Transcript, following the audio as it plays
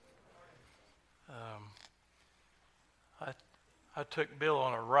I took Bill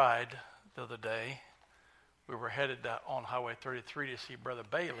on a ride the other day. We were headed on Highway 33 to see Brother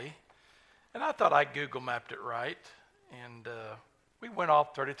Bailey, and I thought I Google mapped it right. And we went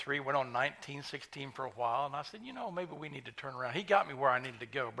off 33, went on 1916 for a while, and I said, maybe we need to turn around. He got me where I needed to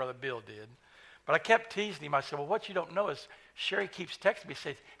go, Brother Bill did. But I kept teasing him. I said, well, what you don't know is Sherry keeps texting me,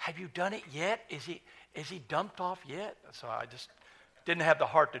 says, have you done it yet? Is he dumped off yet? So I just didn't have the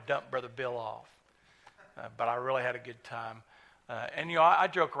heart to dump Brother Bill off. But I really had a good time. And I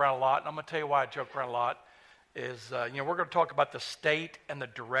joke around a lot, and I'm going to tell you why I joke around a lot. Is, we're going to talk about the state and the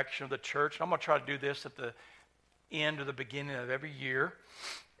direction of the church. And I'm going to try to do this at the end or the beginning of every year.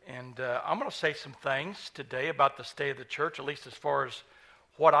 And I'm going to say some things today about the state of the church, at least as far as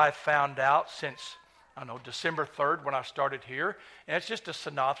what I found out since, December 3rd when I started here. And it's just a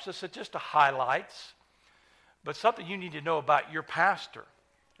synopsis. It's just a highlights. But something you need to know about your pastor,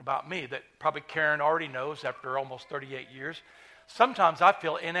 about me, that probably Karen already knows after almost 38 years. Sometimes I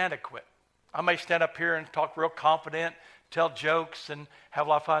feel inadequate. I may stand up here and talk real confident, tell jokes, and have a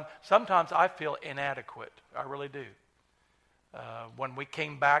lot of fun. Sometimes I feel inadequate. I really do. When we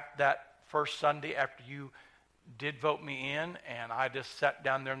came back that first Sunday after you did vote me in, and I just sat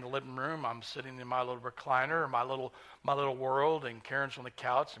down there in the living room. I'm sitting in my little recliner, my little world, and Karen's on the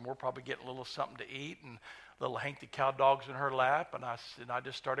couch, and we're probably getting a little something to eat, and little Hank the cow dog's in her lap, and I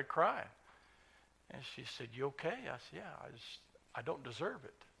just started crying. And she said, "You okay?" I said, "Yeah, I don't deserve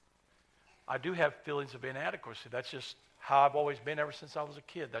it. I do have feelings of inadequacy. That's just how I've always been ever since I was a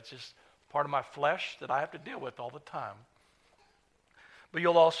kid. That's just part of my flesh that I have to deal with all the time." But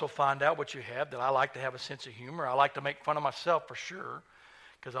you'll also find out what you have, that I like to have a sense of humor. I like to make fun of myself for sure,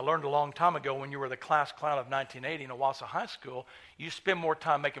 because I learned a long time ago when you were the class clown of 1980 in Owasso High School, you spend more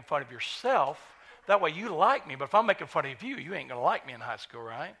time making fun of yourself. That way you like me, but if I'm making fun of you, you ain't going to like me in high school,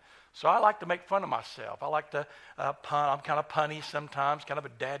 right? So I like to make fun of myself. I like to pun. I'm kind of punny sometimes, kind of a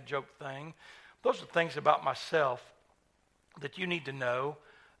dad joke thing. Those are things about myself that you need to know.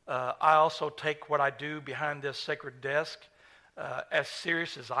 I also take what I do behind this sacred desk as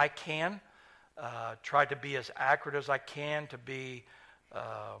serious as I can. Try to be as accurate as I can, to be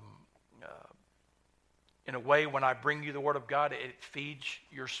in a way when I bring you the Word of God, it feeds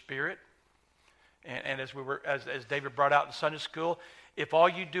your spirit. And as David brought out in Sunday school, if all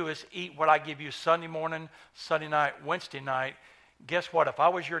you do is eat what I give you Sunday morning, Sunday night, Wednesday night, guess what? If I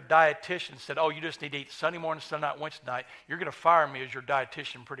was your dietitian and said, "Oh, you just need to eat Sunday morning, Sunday night, Wednesday night," you're going to fire me as your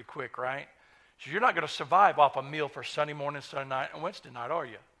dietitian pretty quick, right? So you're not going to survive off a meal for Sunday morning, Sunday night, and Wednesday night, are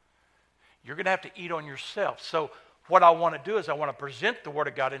you? You're going to have to eat on yourself. So what I want to do is I want to present the Word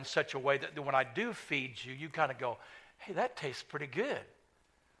of God in such a way that when I do feed you, you kind of go, "Hey, that tastes pretty good.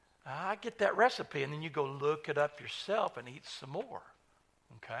 I get that recipe," and then you go look it up yourself and eat some more,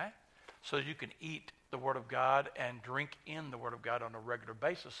 okay? So you can eat the Word of God and drink in the Word of God on a regular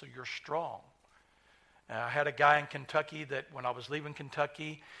basis so you're strong. I had a guy in Kentucky that when I was leaving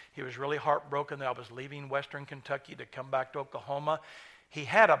Kentucky, he was really heartbroken that I was leaving Western Kentucky to come back to Oklahoma. He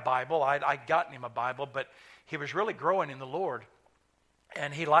had a Bible. I'd gotten him a Bible, but he was really growing in the Lord.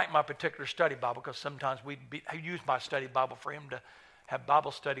 And he liked my particular study Bible because sometimes I used my study Bible for him to have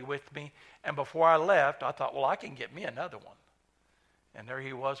Bible study with me. And before I left, I thought, well, I can get me another one. And there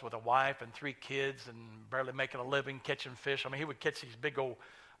he was with a wife and 3 kids and barely making a living catching fish. I mean, he would catch these big old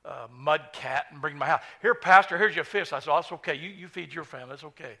mud cat and bring to my house. "Here, Pastor, here's your fish." I said, "Oh, that's okay. You feed your family. That's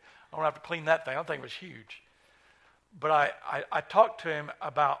okay. I don't have to clean that thing." I think it was huge. But I talked to him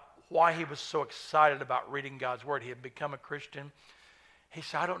about why he was so excited about reading God's Word. He had become a Christian. He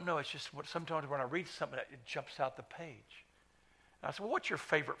said, "I don't know. It's just sometimes when I read something, it jumps out the page." And I said, "Well, what's your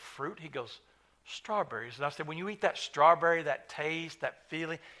favorite fruit?" He goes, "Strawberries." And I said, "When you eat that strawberry, that taste, that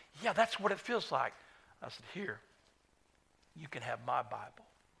feeling, yeah, that's what it feels like." I said, "Here, you can have my Bible."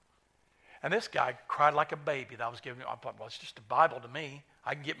 And this guy cried like a baby that I was giving him. I thought, well, it's just a Bible to me.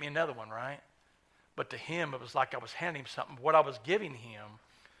 I can get me another one, right? But to him, it was like I was handing him something. What I was giving him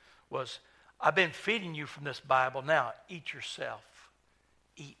was, "I've been feeding you from this Bible. Now, eat yourself.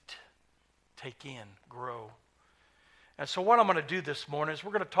 Eat. Take in. Grow." And so what I'm going to do this morning is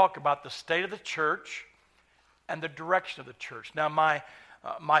we're going to talk about the state of the church and the direction of the church. Now,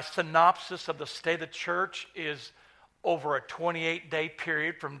 my synopsis of the state of the church is over a 28-day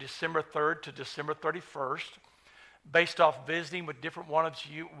period from December 3rd to December 31st, based off visiting with different ones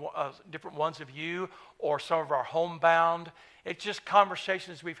of you or some of our homebound. It's just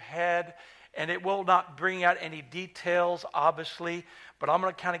conversations we've had, and it will not bring out any details, obviously, but I'm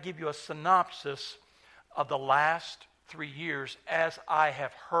going to kind of give you a synopsis of the last 3 years as I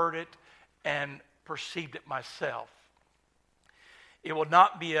have heard it and perceived it myself. It will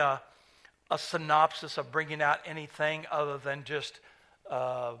not be a a synopsis of bringing out anything other than just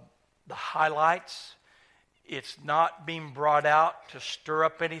the highlights. It's not being brought out to stir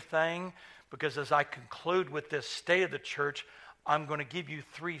up anything, because as I conclude with this state of the church, I'm going to give you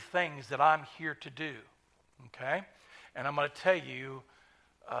 3 things that I'm here to do, okay? And I'm going to tell you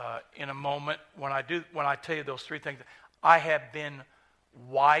in a moment when I tell you those 3 things. I have been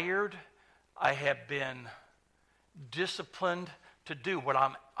wired, I have been disciplined to do what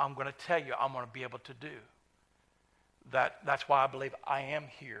I'm going to tell you I'm going to be able to do. That's why I believe I am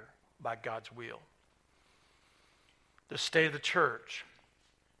here by God's will. The state of the church.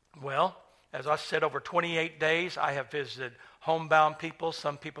 Well, as I said, over 28 days, I have visited homebound people,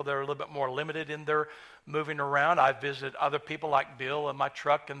 some people that are a little bit more limited in their moving around. I visited other people like Bill in my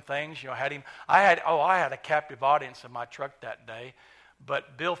truck and things. I had a captive audience in my truck that day,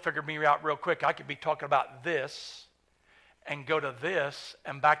 but Bill figured me out real quick. I could be talking about this and go to this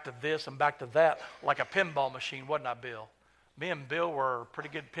and back to this and back to that like a pinball machine, wasn't I, Bill? Me and Bill were pretty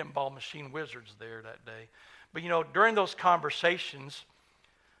good pinball machine wizards there that day. But during those conversations,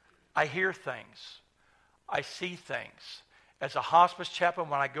 I hear things. I see things. As a hospice chaplain,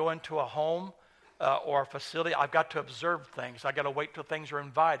 when I go into a home or a facility, I've got to observe things. I've got to wait till things are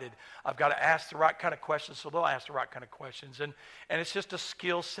invited. I've got to ask the right kind of questions so they'll ask the right kind of questions. And it's just a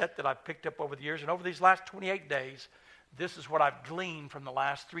skill set that I've picked up over the years. And over these last 28 days, this is what I've gleaned from the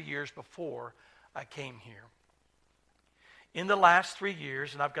last 3 years before I came here. In the last 3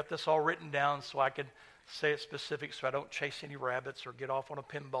 years, and I've got this all written down so I can say it specific so I don't chase any rabbits or get off on a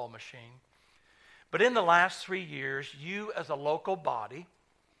pinball machine. But in the last 3 years, you as a local body,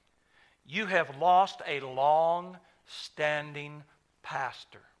 you have lost a long-standing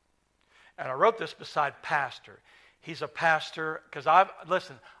pastor. And I wrote this beside pastor. He's a pastor because I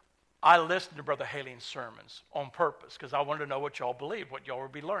listened to Brother Haley's sermons on purpose because I wanted to know what y'all believe, what y'all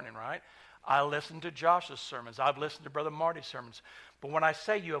would be learning, right? I listened to Josh's sermons. I've listened to Brother Marty's sermons. But when I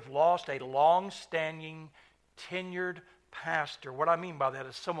say you have lost a long-standing, tenured pastor, what I mean by that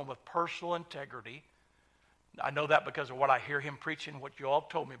is someone with personal integrity. I know that because of what I hear him preaching, what you all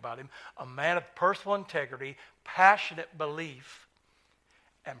told me about him. A man of personal integrity, passionate belief,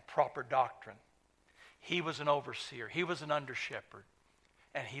 and proper doctrine. He was an overseer. He was an under-shepherd.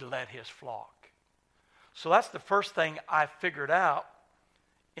 And he led his flock. So that's the first thing I figured out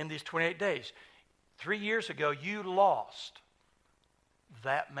in these 28 days. 3 years ago, you lost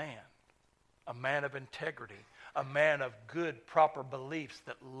that man. A man of integrity. A man of good, proper beliefs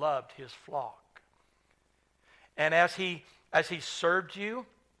that loved his flock. And as he served you,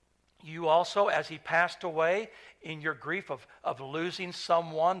 you also, as he passed away in your grief of losing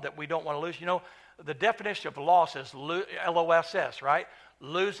someone that we don't want to lose. The definition of loss is LOSS, right?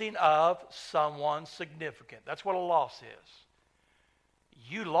 Losing of someone significant. That's what a loss is.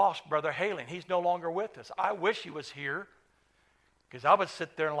 You lost Brother Haley. He's no longer with us. I wish he was here because I would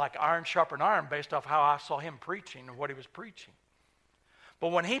sit there and like iron sharpen iron based off how I saw him preaching and what he was preaching.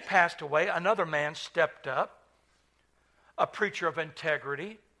 But when he passed away, another man stepped up, a preacher of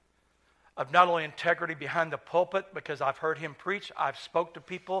integrity, of not only integrity behind the pulpit, because I've heard him preach, I've spoke to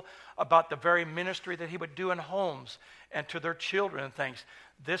people about the very ministry that he would do in homes and to their children and things.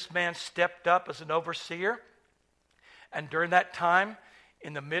 This man stepped up as an overseer, and during that time,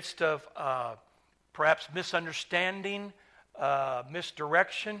 in the midst of perhaps misunderstanding,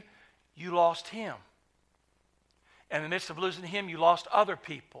 misdirection, you lost him. And in the midst of losing him, you lost other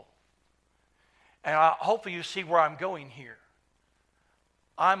people. And hopefully you see where I'm going here.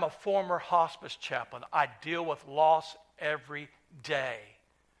 I'm a former hospice chaplain. I deal with loss every day.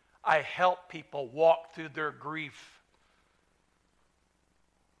 I help people walk through their grief.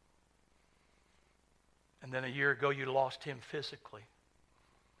 And then a year ago, you lost him physically.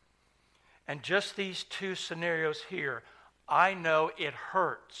 And just these 2 scenarios here, I know it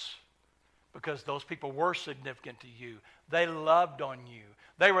hurts because those people were significant to you. They loved on you.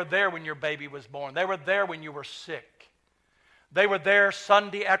 They were there when your baby was born. They were there when you were sick. They were there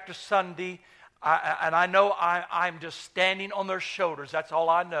Sunday after Sunday, and I know I'm just standing on their shoulders. That's all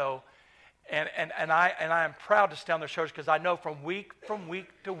I know, and I am proud to stand on their shoulders because I know from week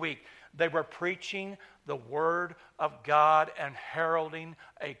to week they were preaching the Word of God and heralding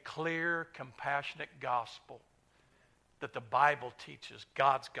a clear, compassionate gospel that the Bible teaches,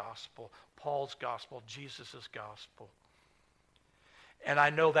 God's gospel, Paul's gospel, Jesus' gospel. And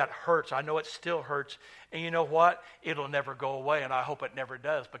I know that hurts. I know it still hurts. And you know what? It'll never go away, and I hope it never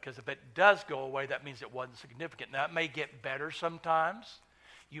does, because if it does go away, that means it wasn't significant. Now, it may get better sometimes.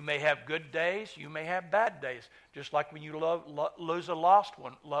 You may have good days. You may have bad days, just like when you lose a loved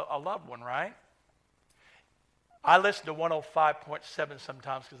one, right? I listen to 105.7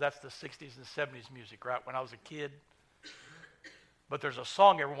 sometimes because that's the 60s and 70s music, right, when I was a kid. But there's a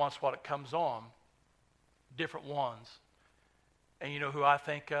song every once in a while that comes on, different ones. And you know who I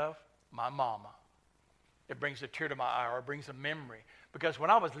think of? My mama. It brings a tear to my eye, or it brings a memory. Because when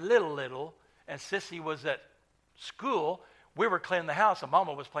I was little, and Sissy was at school, we were cleaning the house, and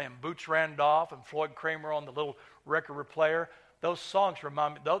Mama was playing Boots Randolph and Floyd Kramer on the little record player. Those songs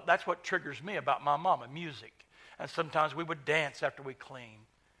remind me, that's what triggers me about my mama, music. And sometimes we would dance after we cleaned.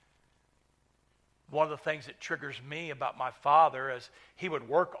 One of the things that triggers me about my father is he would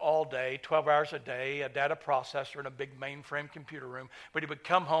work all day, 12 hours a day, a data processor in a big mainframe computer room. But he would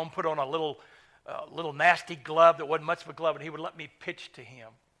come home, put on a little nasty glove that wasn't much of a glove, and he would let me pitch to him.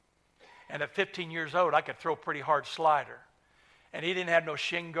 And at 15 years old, I could throw a pretty hard slider. And he didn't have no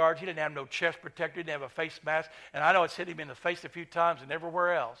shin guards. He didn't have no chest protector. He didn't have a face mask. And I know it's hit him in the face a few times and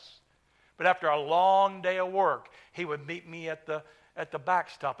everywhere else. But after a long day of work, he would meet me at the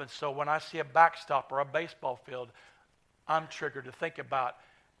backstop. And so when I see a backstop or a baseball field, I'm triggered to think about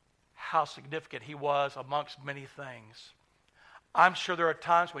how significant he was amongst many things. I'm sure there are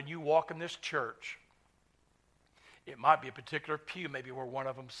times when you walk in this church, it might be a particular pew, maybe where one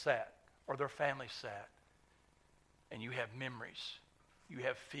of them sat or their family sat, and you have memories, you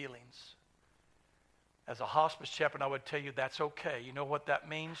have feelings. As a hospice chaplain, I would tell you that's okay. You know what that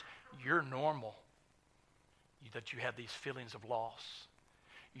means? You're normal, that you have these feelings of loss.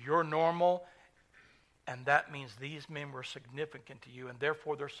 You're normal, and that means these men were significant to you, and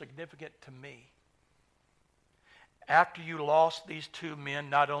therefore they're significant to me. After you lost these two men,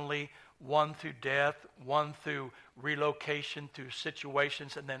 not only one through death, one through relocation, through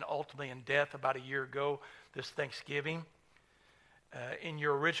situations, and then ultimately in death about a year ago, this Thanksgiving, in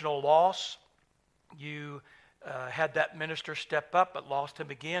your original loss, you had that minister step up, but lost him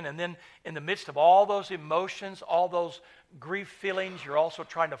again. And then in the midst of all those emotions, all those grief feelings, you're also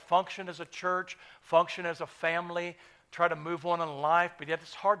trying to function as a church, function as a family, try to move on in life. But yet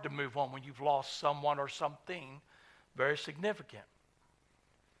it's hard to move on when you've lost someone or something very significant.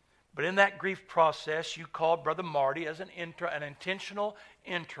 But in that grief process, you called Brother Marty as an intentional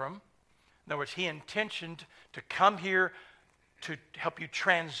interim. In other words, he intentioned to come here to help you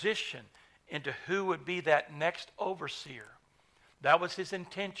transition into who would be that next overseer. That was his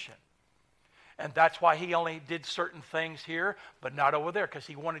intention. And that's why he only did certain things here, but not over there, because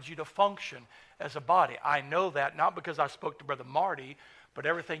he wanted you to function as a body. I know that, not because I spoke to Brother Marty, but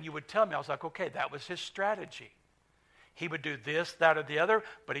everything you would tell me, I was like, okay, that was his strategy. He would do this, that, or the other,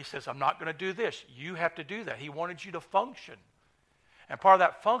 but he says, I'm not going to do this. You have to do that. He wanted you to function. And part of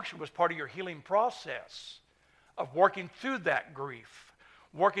that function was part of your healing process of working through that grief,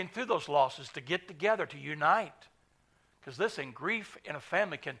 working through those losses to get together, to unite. Because listen, grief in a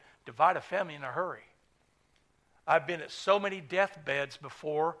family can divide a family in a hurry. I've been at so many deathbeds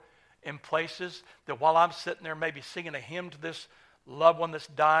before in places that while I'm sitting there maybe singing a hymn to this loved one that's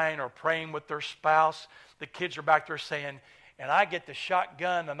dying or praying with their spouse, the kids are back there saying, and I get the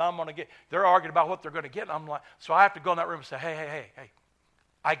shotgun and I'm going to get, they're arguing about what they're going to get. And I'm like, so I have to go in that room and say, hey,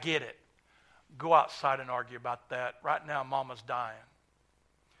 I get it. Go outside and argue about that. Right now, Mama's dying.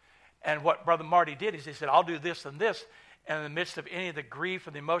 And what Brother Marty did is he said, I'll do this and this. And in the midst of any of the grief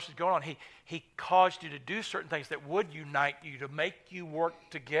and the emotions going on, he caused you to do certain things that would unite you, to make you work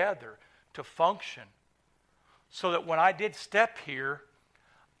together, to function. So that when I did step here,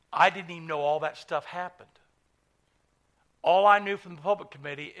 I didn't even know all that stuff happened. All I knew from the pulpit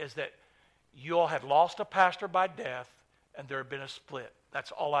committee is that you all had lost a pastor by death and there had been a split.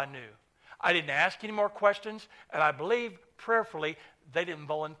 That's all I knew. I didn't ask any more questions, and I believe prayerfully they didn't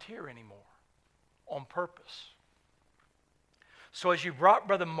volunteer anymore on purpose. So as you brought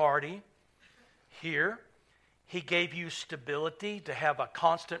Brother Marty here, he gave you stability to have a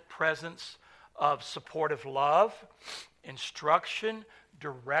constant presence of supportive love, instruction,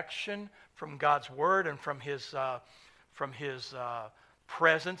 direction from God's Word and from His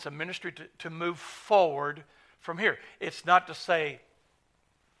presence and ministry to move forward from here. It's not to say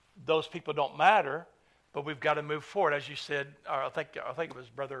those people don't matter, but we've got to move forward. As you said, or I think it was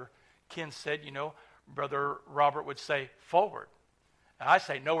Brother Ken said, Brother Robert would say forward. And I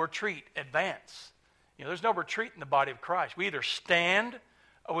say no retreat, advance. There's no retreat in the body of Christ. We either stand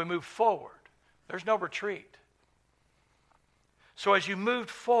or we move forward. There's no retreat. So as you moved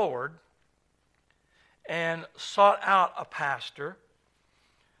forward and sought out a pastor,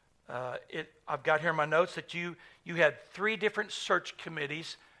 I've got here in my notes that you had 3 different search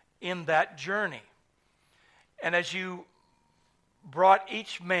committees in that journey. And as you brought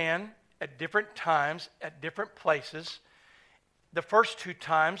each man at different times, at different places, the first 2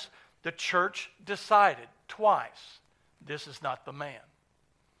 times, the church decided twice, this is not the man.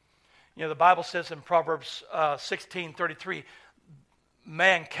 You know, the Bible says in Proverbs 16:33,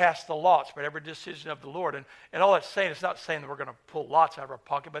 man casts the lots, but every decision of the Lord. And all it's saying, it's not saying that we're going to pull lots out of our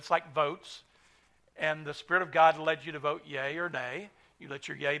pocket, but it's like votes. And the Spirit of God led you to vote yea or nay. You let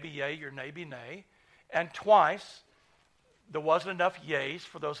your yea be yea, your nay be nay. And twice, there wasn't enough yeas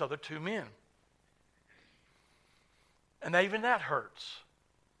for those other two men. And even that hurts.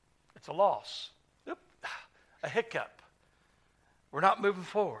 It's a loss. A hiccup. We're not moving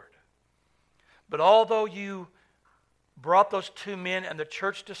forward. But although you brought those two men and the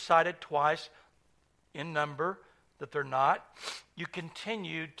church decided twice in number that they're not, you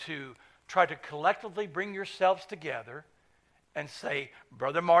continued to try to collectively bring yourselves together and say,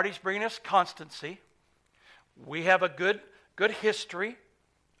 Brother Marty's bringing us constancy. We have a good history,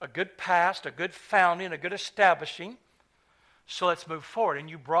 a good past, a good founding, a good establishing. So let's move forward. And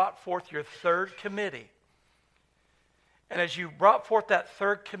you brought forth your third committee. And as you brought forth that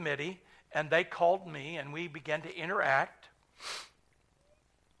third committee, and they called me, and we began to interact,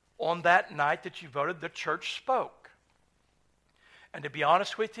 on that night that you voted, the church spoke. And to be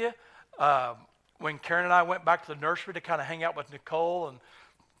honest with you, when Karen and I went back to the nursery to kind of hang out with Nicole and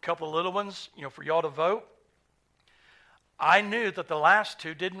a couple of little ones, for y'all to vote, I knew that the last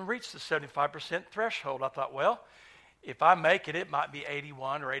two didn't reach the 75% threshold. I thought, well, if I make it, it might be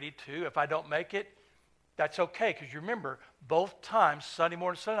 81 or 82. If I don't make it, that's okay. Because you remember, both times, Sunday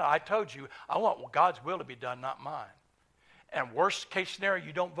morning, Sunday night, I told you, I want God's will to be done, not mine. And worst case scenario,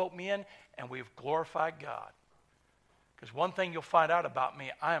 you don't vote me in, and we've glorified God. Because one thing you'll find out about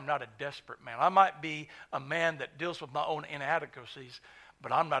me, I am not a desperate man. I might be a man that deals with my own inadequacies,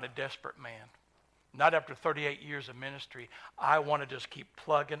 but I'm not a desperate man. Not after 38 years of ministry. I want to just keep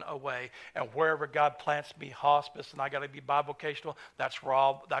plugging away. And wherever God plants me, hospice, and I got to be bivocational, that's where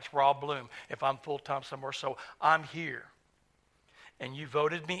I'll bloom if I'm full-time somewhere. So I'm here. And you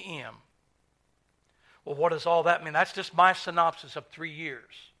voted me in. Well, what does all that mean? That's just my synopsis of 3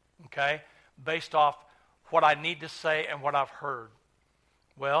 years, okay? Based off what I need to say and what I've heard.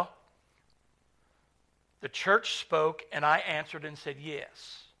 Well, the church spoke, and I answered and said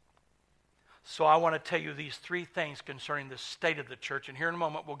yes. So I want to tell you these three things concerning the state of the church. And here in a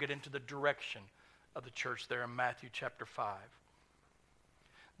moment, we'll get into the direction of the church there in Matthew chapter 5.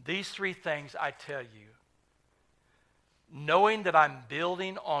 These three things I tell you, knowing that I'm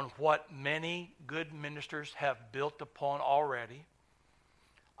building on what many good ministers have built upon already,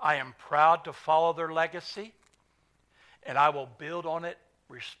 I am proud to follow their legacy, and I will build on it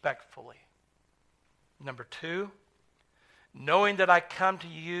respectfully. Number two, knowing that I come to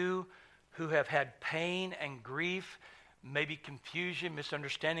you who have had pain and grief, maybe confusion,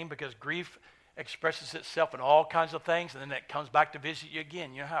 misunderstanding, because grief expresses itself in all kinds of things, and then it comes back to visit you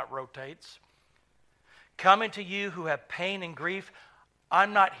again. You know how it rotates. Coming to you who have pain and grief,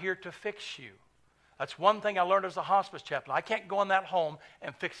 I'm not here to fix you. That's one thing I learned as a hospice chaplain. I can't go in that home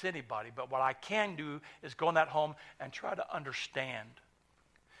and fix anybody, but what I can do is go in that home and try to understand.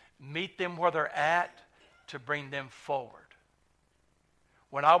 Meet them where they're at to bring them forward.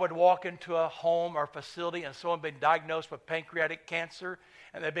 When I would walk into a home or facility and someone had been diagnosed with pancreatic cancer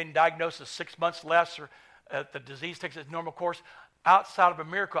and they'd been diagnosed as 6 months less or the disease takes its normal course, outside of a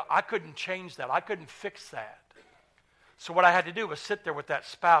miracle, I couldn't change that. I couldn't fix that. So what I had to do was sit there with that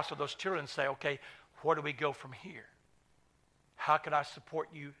spouse or those children and say, okay, where do we go from here? How can I support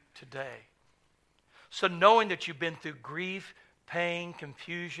you today? So knowing that you've been through grief, pain,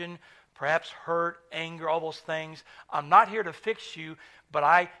 confusion, perhaps hurt, anger, all those things, I'm not here to fix you, but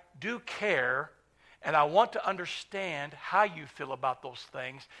I do care, and I want to understand how you feel about those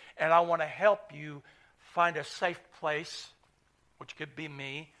things, and I want to help you find a safe place, which could be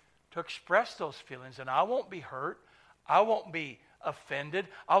me, to express those feelings. And I won't be hurt. I won't be offended.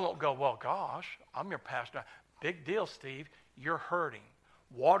 I won't go, well, gosh, I'm your pastor. Big deal, Steve. You're hurting.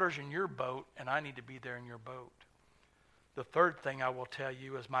 Water's in your boat, and I need to be there in your boat. The third thing I will tell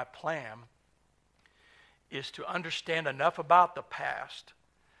you is my plan is to understand enough about the past,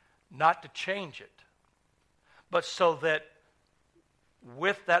 not to change it, but so that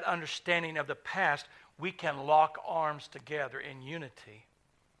with that understanding of the past, we can lock arms together in unity,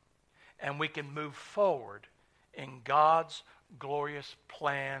 and we can move forward in God's glorious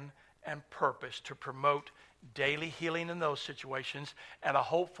plan and purpose to promote daily healing in those situations and a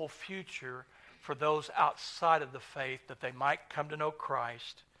hopeful future for those outside of the faith that they might come to know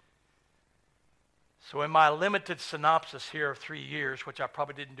Christ. So in my limited synopsis here of 3 years, which I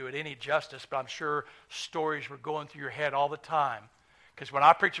probably didn't do it any justice, but I'm sure stories were going through your head all the time. Because when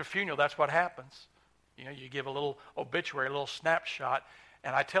I preach a funeral, that's what happens. You know, you give a little obituary, a little snapshot,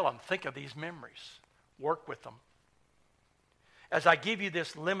 and I tell them, think of these memories. Work with them. As I give you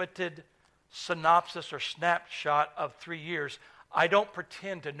this limited synopsis or snapshot of 3 years, I don't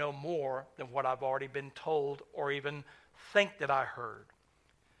pretend to know more than what I've already been told or even think that I heard.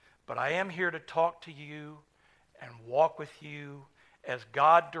 But I am here to talk to you and walk with you as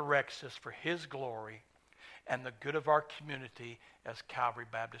God directs us for His glory and the good of our community as Calvary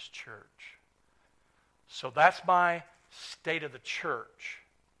Baptist Church. So that's my State of the Church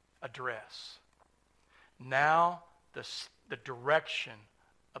address. Now, the direction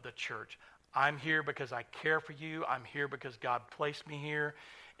of the church. I'm here because I care for you. I'm here because God placed me here.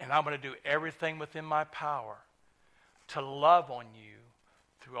 And I'm going to do everything within my power to love on you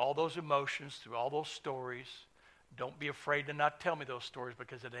through all those emotions, through all those stories. Don't be afraid to not tell me those stories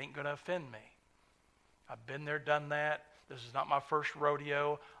because it ain't going to offend me. I've been there, done that. This is not my first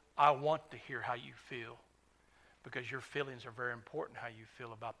rodeo. I want to hear how you feel because your feelings are very important, how you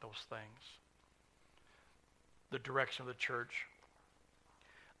feel about those things. The direction of the church.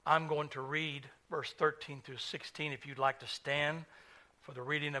 I'm going to read verse 13 through 16 if you'd like to stand for the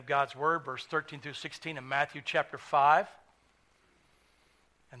reading of God's Word, verse 13 through 16 in Matthew chapter 5.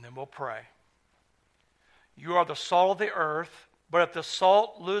 And then we'll pray. You are the salt of the earth, but if the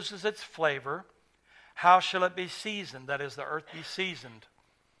salt loses its flavor, how shall it be seasoned? That is, the earth be seasoned.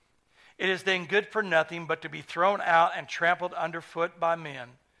 It is then good for nothing but to be thrown out and trampled underfoot by men.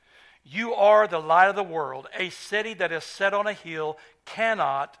 You are the light of the world. A city that is set on a hill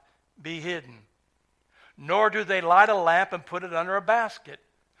cannot be hidden. Nor do they light a lamp and put it under a basket,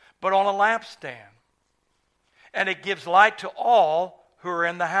 but on a lampstand. And it gives light to all who are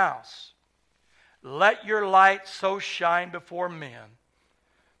in the house. Let your light so shine before men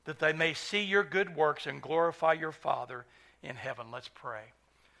that they may see your good works and glorify your Father in heaven. Let's pray.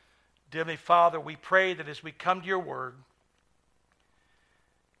 Dear Heavenly Father, we pray that as we come to your word,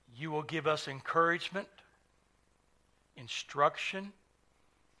 you will give us encouragement, instruction,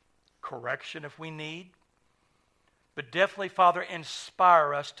 correction if we need. But definitely, Father,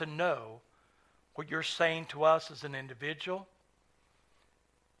 inspire us to know what you're saying to us as an individual.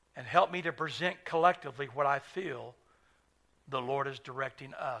 And help me to present collectively what I feel the Lord is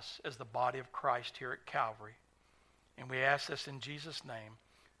directing us as the body of Christ here at Calvary. And we ask this in Jesus' name.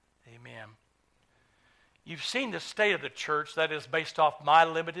 Amen. You've seen the state of the church. That is based off my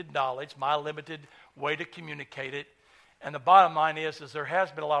limited knowledge, my limited way to communicate it. And the bottom line is there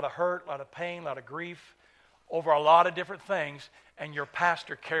has been a lot of hurt, a lot of pain, a lot of grief over a lot of different things. And your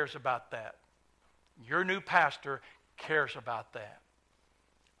pastor cares about that. Your new pastor cares about that.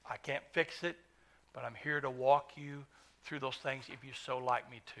 I can't fix it, but I'm here to walk you through those things if you so like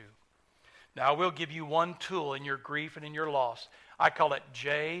me to. Now, I will give you one tool in your grief and in your loss. I call it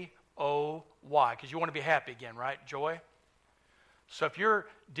Joy, because you want to be happy again, right? Joy. So if you're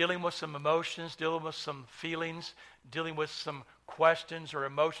dealing with some emotions, dealing with some feelings, dealing with some questions or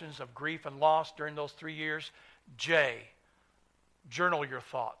emotions of grief and loss during those 3 years, journal your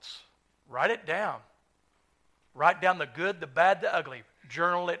thoughts. Write it down. Write down the good, the bad, the ugly.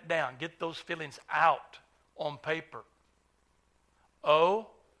 Journal it down. Get those feelings out on paper.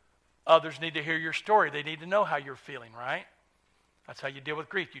 Others need to hear your story. They need to know how you're feeling, right? That's how you deal with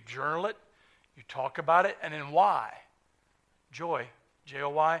grief. You journal it, you talk about it, and then why? Joy,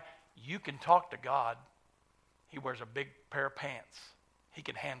 Joy, you can talk to God. He wears a big pair of pants. He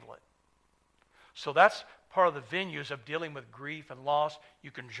can handle it. So that's part of the venues of dealing with grief and loss. You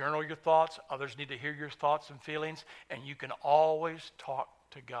can journal your thoughts. Others need to hear your thoughts and feelings. And you can always talk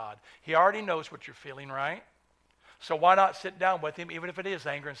to God. He already knows what you're feeling, right? So why not sit down with him, even if it is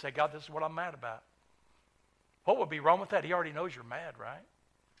anger, and say, God, this is what I'm mad about. What would be wrong with that? He already knows you're mad, right?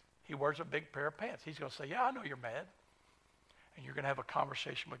 He wears a big pair of pants. He's going to say, yeah, I know you're mad. And you're going to have a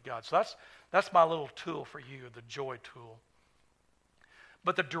conversation with God. So that's my little tool for you, the joy tool.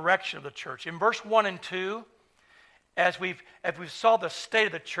 But the direction of the church. In verse 1 and 2, as we saw the state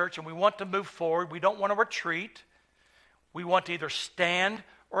of the church and we want to move forward, we don't want to retreat. We want to either stand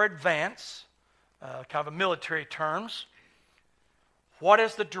or advance, kind of military terms. What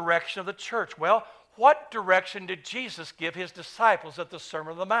is the direction of the church? Well, what direction did Jesus give his disciples at the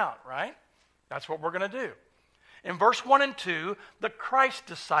Sermon on the Mount, right? That's what we're going to do. In verse 1 and 2, the Christ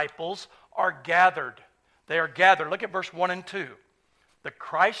disciples are gathered. They are gathered. Look at verse 1 and 2. The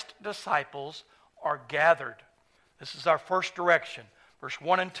Christ disciples are gathered. This is our first direction. Verse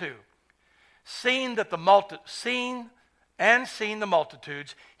 1 and 2. Seeing the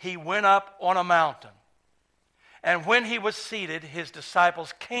multitudes, he went up on a mountain. And when he was seated, his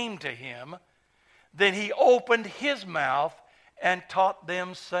disciples came to him. Then he opened his mouth and taught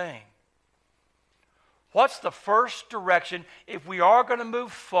them, saying, What's the first direction if we are going to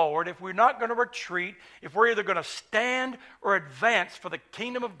move forward, if we're not going to retreat, if we're either going to stand or advance for the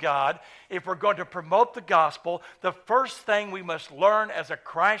kingdom of God, if we're going to promote the gospel? The first thing we must learn as a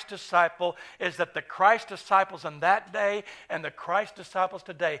Christ disciple is that the Christ disciples in that day and the Christ disciples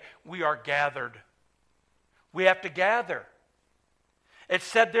today, we are gathered. We have to gather. It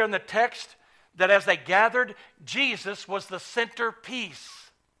said there in the text that as they gathered, Jesus was the centerpiece.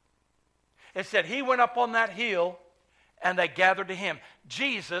 It said he went up on that hill and they gathered to him.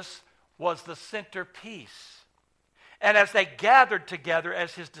 Jesus was the centerpiece. And as they gathered together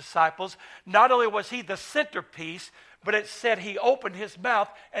as his disciples, not only was he the centerpiece, but it said he opened his mouth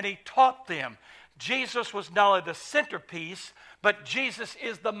and he taught them. Jesus was not only the centerpiece, but Jesus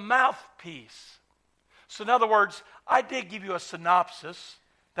is the mouthpiece. So in other words, I did give you a synopsis.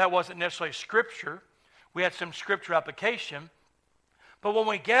 That wasn't necessarily scripture. We had some scripture application. But when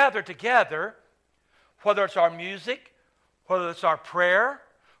we gather together, whether it's our music, whether it's our prayer,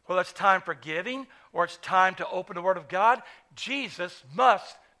 whether it's time for giving, or it's time to open the Word of God, Jesus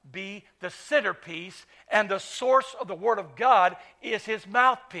must be the centerpiece, and the source of the Word of God is his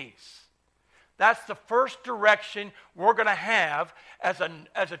mouthpiece. That's the first direction we're going to have as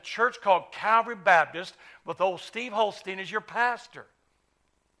a church called Calvary Baptist with old Steve Holstein as your pastor.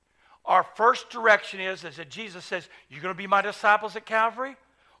 Our first direction is that Jesus says, you're going to be my disciples at Calvary?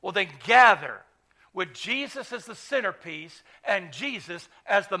 Well, then gather with Jesus as the centerpiece and Jesus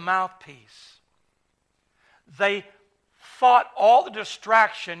as the mouthpiece. They fought all the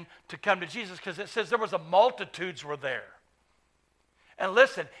distraction to come to Jesus because it says there was multitudes were there. And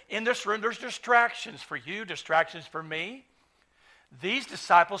listen, in this room, there's distractions for you, distractions for me. These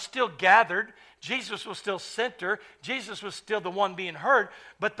disciples still gathered. Jesus was still center. Jesus was still the one being heard.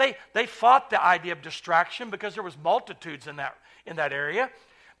 But they fought the idea of distraction because there was multitudes in that area.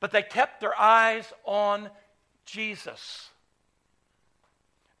 But they kept their eyes on Jesus.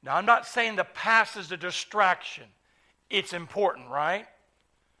 Now, I'm not saying the past is a distraction. It's important, right?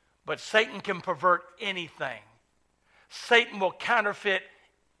 But Satan can pervert anything. Satan will counterfeit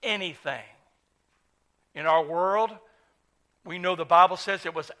anything. In our world, we know the Bible says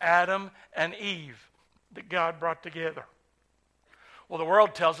it was Adam and Eve that God brought together. Well, the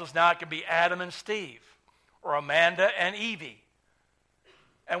world tells us now it can be Adam and Steve or Amanda and Evie.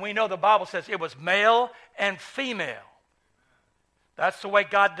 And we know the Bible says it was male and female. That's the way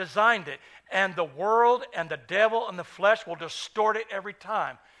God designed it. And the world and the devil and the flesh will distort it every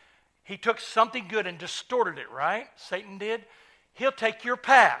time. He took something good and distorted it, right? Satan did. He'll take your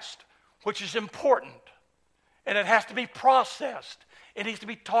past, which is important. And it has to be processed. It needs to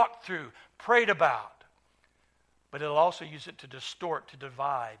be talked through, prayed about. But it'll also use it to distort, to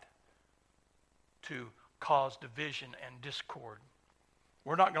divide, to cause division and discord.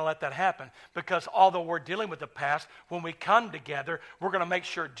 We're not going to let that happen because although we're dealing with the past, when we come together, we're going to make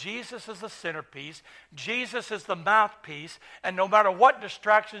sure Jesus is the centerpiece, Jesus is the mouthpiece, and no matter what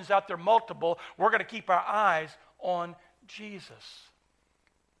distractions out there multiple, we're going to keep our eyes on Jesus.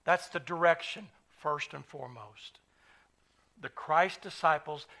 That's the direction. First and foremost, the Christ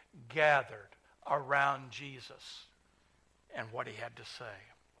disciples gathered around Jesus and what he had to say.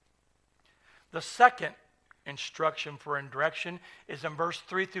 The second instruction for direction is in verse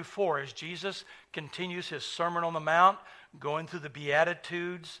 3 through 4 as Jesus continues his Sermon on the Mount, going through the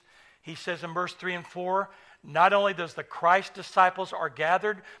Beatitudes. He says in verse 3 and 4, not only does the Christ disciples are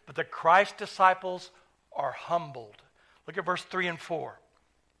gathered, but the Christ disciples are humbled. Look at verse 3 and 4.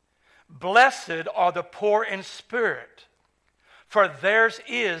 Blessed are the poor in spirit, for theirs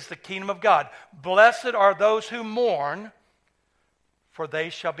is the kingdom of God. Blessed are those who mourn, for they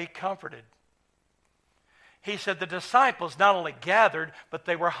shall be comforted. He said the disciples not only gathered, but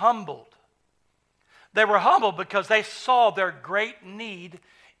they were humbled. They were humbled because they saw their great need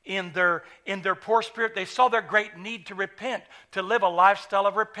in their poor spirit. They saw their great need to repent, to live a lifestyle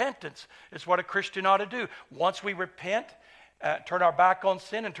of repentance. It's what a Christian ought to do. Once we repent, turn our back on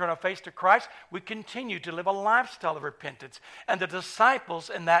sin and turn our face to Christ, we continue to live a lifestyle of repentance. And the disciples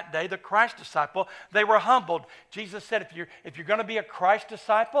in that day, the Christ disciple, they were humbled. Jesus said, if you're going to be a Christ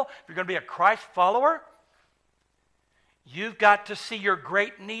disciple, if you're going to be a Christ follower, you've got to see your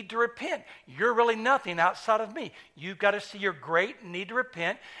great need to repent. You're really nothing outside of me. You've got to see your great need to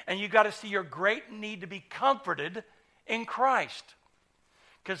repent, and you've got to see your great need to be comforted in Christ.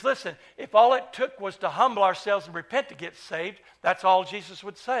 Because listen, if all it took was to humble ourselves and repent to get saved, that's all Jesus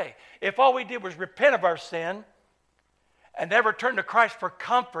would say. If all we did was repent of our sin and never turn to Christ for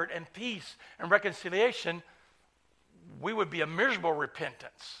comfort and peace and reconciliation, we would be a miserable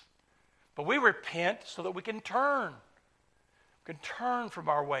repentance. But we repent so that we can turn. We can turn from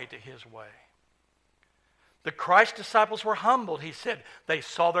our way to his way. The Christ disciples were humbled. He said they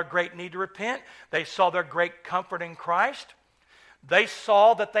saw their great need to repent. They saw their great comfort in Christ. They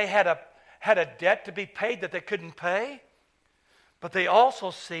saw that they had a debt to be paid that they couldn't pay. But they also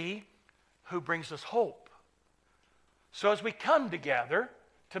see who brings us hope. So as we come together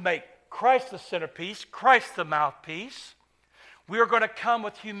to make Christ the centerpiece, Christ the mouthpiece, we are going to come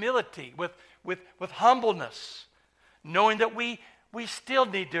with humility, with humbleness, knowing that we still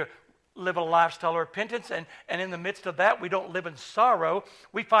need to live a lifestyle of repentance, and in the midst of that, we don't live in sorrow.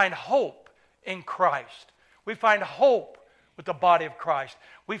 We find hope in Christ. We find hope with the body of Christ.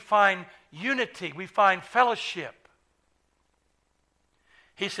 We find unity. We find fellowship.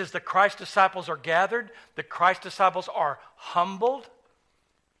 He says the Christ disciples are gathered. The Christ disciples are humbled.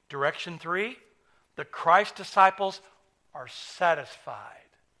 Direction 3, the Christ disciples are satisfied.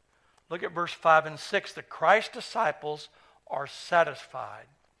 Look at verse 5 and 6. The Christ disciples are satisfied.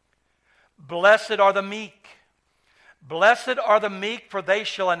 Blessed are the meek. Blessed are the meek, for they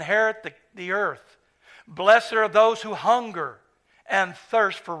shall inherit the earth. Blessed are those who hunger and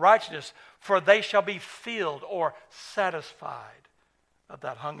thirst for righteousness, for they shall be filled or satisfied of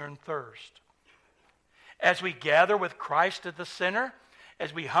that hunger and thirst. As we gather with Christ at the center,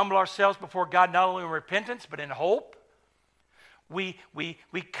 as we humble ourselves before God, not only in repentance, but in hope, we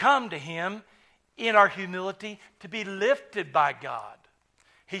come to Him in our humility to be lifted by God.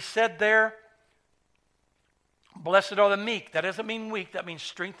 He said there, blessed are the meek. That doesn't mean weak. That means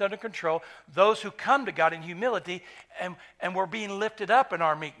strength under control. Those who come to God in humility, and we're being lifted up in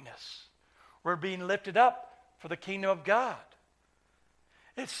our meekness. We're being lifted up for the kingdom of God.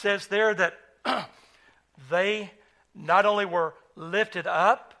 It says there that they not only were lifted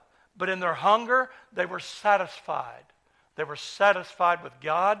up, but in their hunger, they were satisfied. They were satisfied with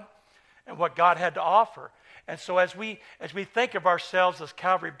God and what God had to offer. And so as we think of ourselves as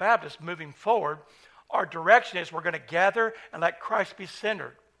Calvary Baptists moving forward, our direction is we're going to gather and let Christ be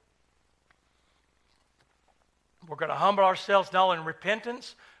centered. We're going to humble ourselves not only in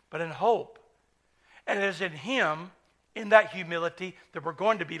repentance, but in hope. And it is in Him, in that humility, that we're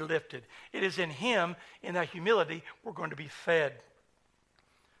going to be lifted. It is in Him, in that humility, we're going to be fed.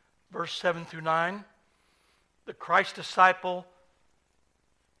 Verse 7 through 9, the Christ disciples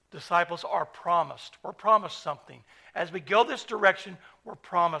are promised. We're promised something. As we go this direction, we're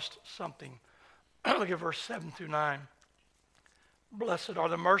promised something. Look at verse 7 through 9. Blessed are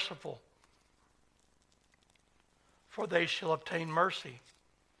the merciful, for they shall obtain mercy.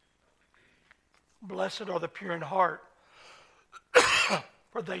 Blessed are the pure in heart,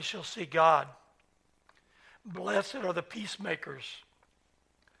 for they shall see God. Blessed are the peacemakers,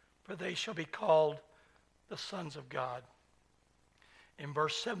 for they shall be called the sons of God. In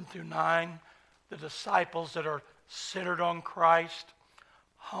verse 7 through 9, the disciples that are centered on Christ,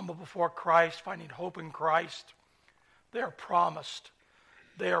 humble before Christ, finding hope in Christ, they are promised.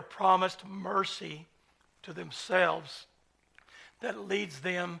 They are promised mercy to themselves that leads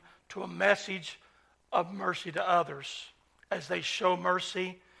them to a message of mercy to others. As they show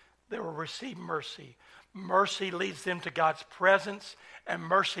mercy, they will receive mercy. Mercy leads them to God's presence, and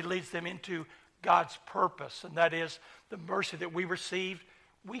mercy leads them into God's purpose, and that is the mercy that we receive,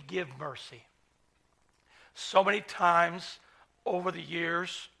 we give mercy. So many times over the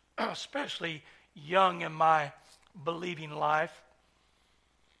years, especially young in my believing life,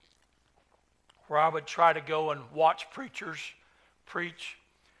 where I would try to go and watch preachers preach,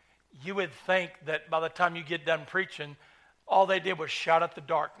 you would think that by the time you get done preaching, all they did was shout at the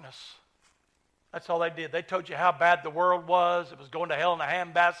darkness. That's all they did. They told you how bad the world was. It was going to hell in a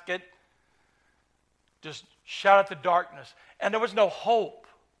handbasket. Just shout at the darkness. And there was no hope.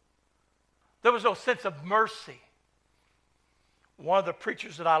 There was no sense of mercy. One of the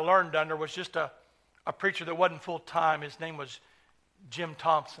preachers that I learned under was just a preacher that wasn't full-time. His name was Jim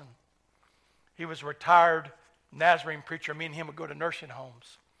Thompson. He was a retired Nazarene preacher. Me and him would go to nursing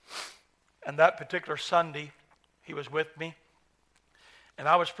homes. And that particular Sunday, he was with me. And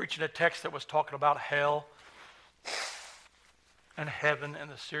I was preaching a text that was talking about hell and heaven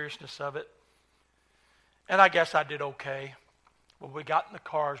and the seriousness of it. And I guess I did okay. When we got in the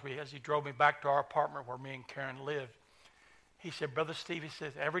cars, as he drove me back to our apartment where me and Karen lived, he said, Brother Steve, he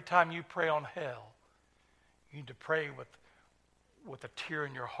says, every time you pray on hell, you need to pray with a tear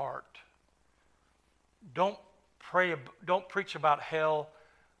in your heart. Don't preach about hell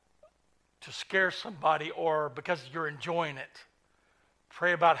to scare somebody or because you're enjoying it.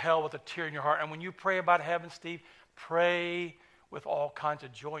 Pray about hell with a tear in your heart. And when you pray about heaven, Steve, pray with all kinds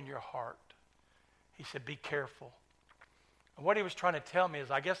of joy in your heart. He said, be careful. And what he was trying to tell me is,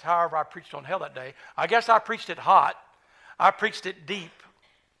 I guess however I preached on hell that day, I guess I preached it hot. I preached it deep.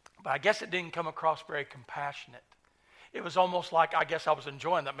 But I guess it didn't come across very compassionate. It was almost like, I guess I was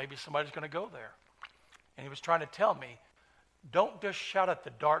enjoying that maybe somebody's going to go there. And he was trying to tell me, don't just shout at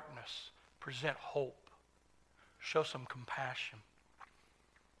the darkness. Present hope. Show some compassion.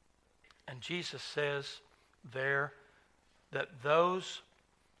 And Jesus says there that those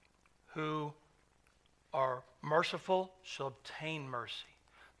who are merciful shall obtain mercy.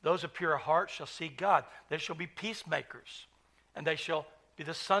 Those of pure heart shall see God. They shall be peacemakers, and they shall be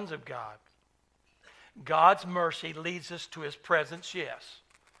the sons of God. God's mercy leads us to his presence, yes.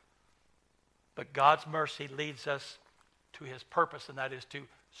 But God's mercy leads us to his purpose, and that is to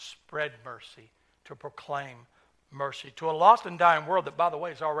spread mercy, to proclaim mercy. To a lost and dying world that, by the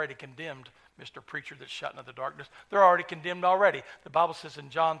way, is already condemned, Mr. Preacher that's shouting at the darkness. They're already condemned already. The Bible says in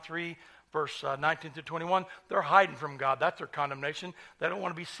John 3, verse 19 to 21, they're hiding from God. That's their condemnation. They don't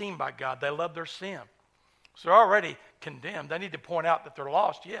want to be seen by God. They love their sin. So they're already condemned. They need to point out that they're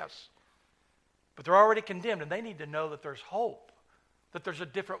lost, yes. But they're already condemned, and they need to know that there's hope, that there's a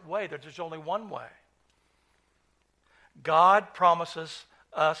different way, that there's only one way. God promises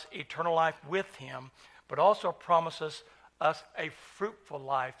us eternal life with him, but also promises us a fruitful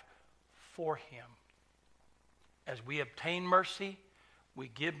life for him. As we obtain mercy, we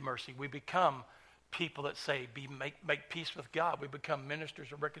give mercy. We become people that say, make peace with God. We become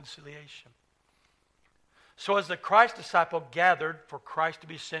ministers of reconciliation. So as the Christ disciple gathered for Christ to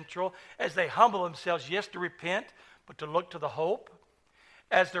be central, as they humble themselves, yes, to repent, but to look to the hope,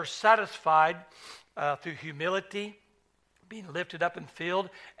 as they're satisfied through humility, being lifted up and filled,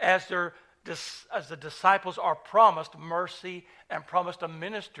 as the disciples are promised mercy and promised a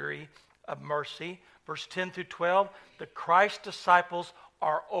ministry of mercy. Verse 10 through 12, the Christ disciples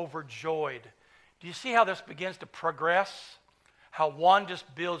are overjoyed. Do you see how this begins to progress? How one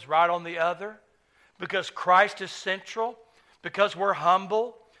just builds right on the other? Because Christ is central, because we're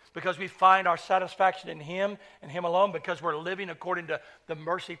humble, because we find our satisfaction in him and him alone, because we're living according to the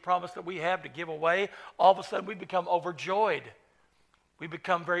mercy promise that we have to give away, all of a sudden we become overjoyed. We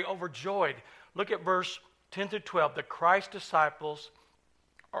become very overjoyed. Look at verse 10 through 12. The Christ disciples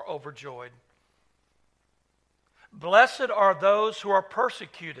are overjoyed. Blessed are those who are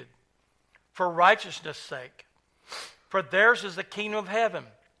persecuted for righteousness' sake, for theirs is the kingdom of heaven.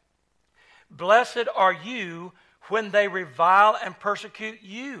 Blessed are you when they revile and persecute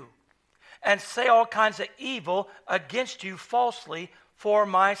you and say all kinds of evil against you falsely for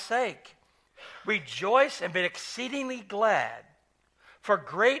my sake. Rejoice and be exceedingly glad, for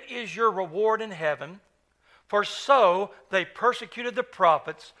great is your reward in heaven, for so they persecuted the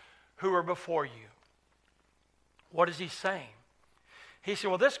prophets who were before you. What is he saying? He said,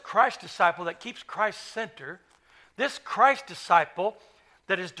 well, this Christ disciple that keeps Christ center, this Christ disciple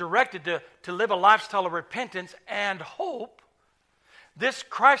that is directed to live a lifestyle of repentance and hope, this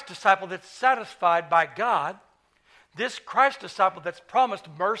Christ disciple that's satisfied by God, this Christ disciple that's promised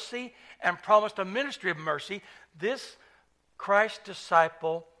mercy and promised a ministry of mercy, this Christ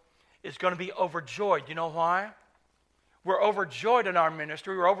disciple is going to be overjoyed. You know why? We're overjoyed in our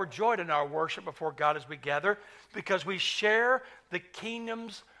ministry. We're overjoyed in our worship before God as we gather because we share the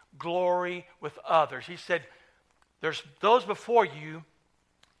kingdom's glory with others. He said, there's those before you,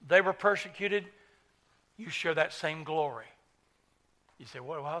 they were persecuted. You share that same glory. You say,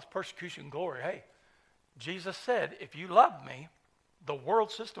 well, how's persecution glory? Hey, Jesus said, if you love me, the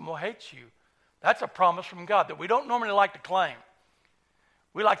world system will hate you. That's a promise from God that we don't normally like to claim.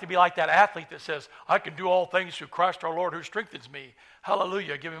 We like to be like that athlete that says, I can do all things through Christ our Lord who strengthens me.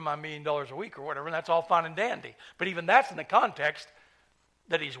 Hallelujah, give him my $1 million a week or whatever, and that's all fine and dandy. But even that's in the context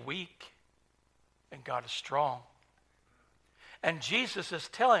that he's weak and God is strong. And Jesus is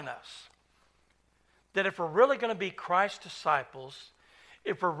telling us that if we're really going to be Christ's disciples,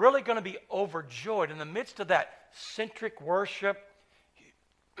 if we're really going to be overjoyed in the midst of that centric worship,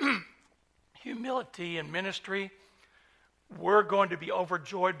 humility and ministry, we're going to be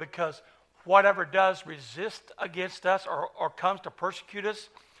overjoyed because whatever does resist against us or comes to persecute us,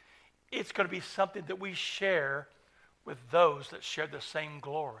 it's going to be something that we share with those that share the same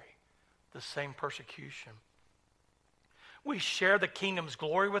glory, the same persecution. We share the kingdom's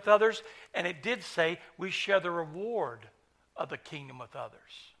glory with others, and it did say we share the reward of the kingdom with others.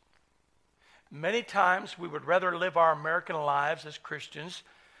 Many times we would rather live our American lives as Christians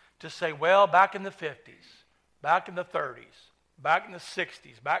to say, well, back in the 50s, back in the 30s, back in the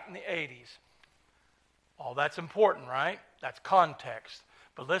 60s, back in the 80s. All that's important, right? That's context.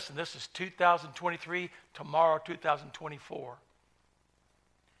 But listen, this is 2023, tomorrow 2024.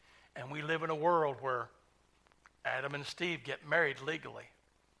 And we live in a world where Adam and Steve get married legally.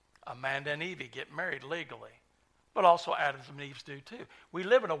 Amanda and Evie get married legally. but also Adam's and Eve's do too. We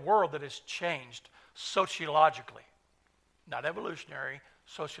live in a world that has changed sociologically, not evolutionary,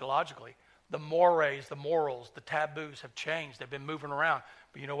 sociologically. The mores, the morals, the taboos have changed. They've been moving around.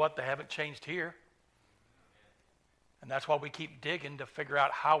 But you know what? They haven't changed here. And that's why we keep digging to figure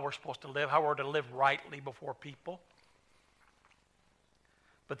out how we're supposed to live, how we're to live rightly before people.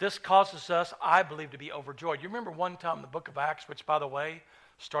 But this causes us, I believe, to be overjoyed. You remember one time in the book of Acts, which, by the way,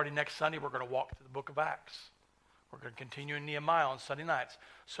 starting next Sunday, we're going to walk through the book of Acts. We're going to continue in Nehemiah on Sunday nights.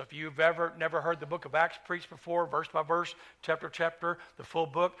 So if you've never heard the book of Acts preached before, verse by verse, chapter by chapter, the full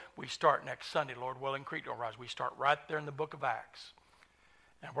book, we start next Sunday, Lord willing, Creek don't rise. We start right there in the book of Acts.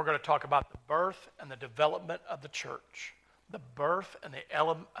 And we're going to talk about the birth and the development of the church. The birth and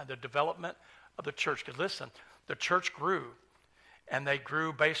the development of the church. Because listen, the church grew. And they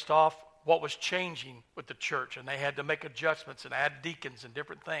grew based off what was changing with the church. And they had to make adjustments and add deacons and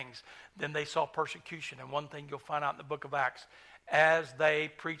different things. Then they saw persecution. And one thing you'll find out in the book of Acts, as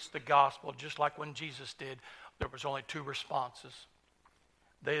they preached the gospel, just like when Jesus did, there was only two responses.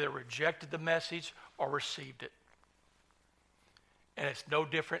 They either rejected the message or received it. And it's no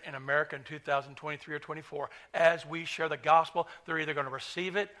different in America in 2023 or 24. As we share the gospel, they're either going to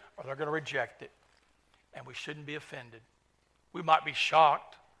receive it or they're going to reject it. And we shouldn't be offended. We might be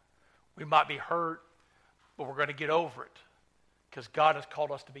shocked. We might be hurt. But we're going to get over it. Because God has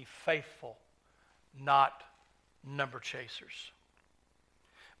called us to be faithful, not number chasers.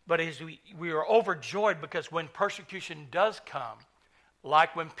 But as we are overjoyed because when persecution does come,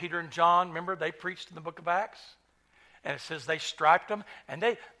 like when Peter and John, remember, they preached in the book of Acts? And it says they striped them, and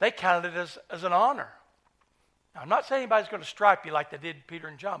they counted it as an honor. Now, I'm not saying anybody's going to stripe you like they did Peter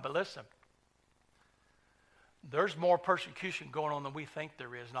and John, but listen. There's more persecution going on than we think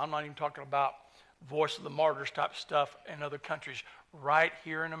there is. And I'm not even talking about Voice of the Martyrs type stuff in other countries. Right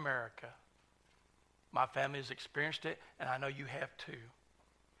here in America, my family has experienced it, and I know you have too.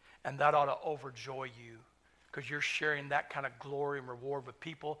 And that ought to overjoy you because you're sharing that kind of glory and reward with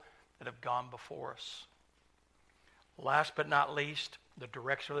people that have gone before us. Last but not least, the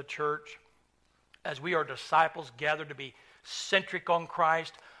direction of the church. As we are disciples gathered to be centric on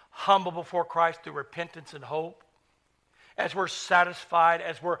Christ, humble before Christ through repentance and hope. As we're satisfied,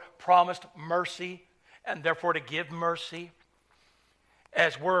 as we're promised mercy, and therefore to give mercy.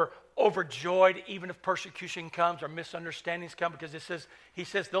 As we're overjoyed even if persecution comes or misunderstandings come, because he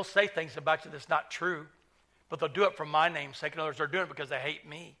says they'll say things about you that's not true, but they'll do it for my name's sake. In other words, they're doing it because they hate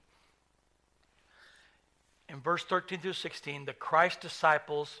me. In verse 13 through 16, the Christ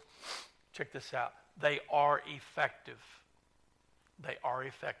disciples, check this out, they are effective. They are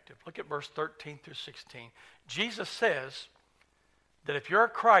effective. Look at verse 13 through 16. Jesus says that if you're a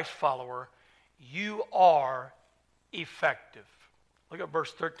Christ follower, you are effective. Look at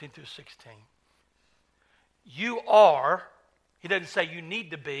verse 13 through 16. You are, he doesn't say you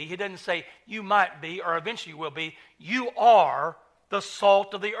need to be, he doesn't say you might be or eventually will be. You are the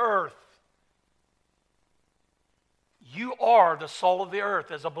salt of the earth. You are the salt of the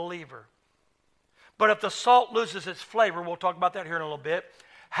earth as a believer. But if the salt loses its flavor, we'll talk about that here in a little bit,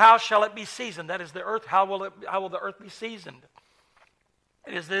 how shall it be seasoned? That is the earth. How will the earth be seasoned?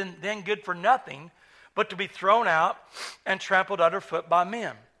 It is then good for nothing but to be thrown out and trampled underfoot by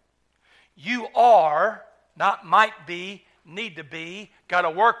men. You are, not might be, need to be, got to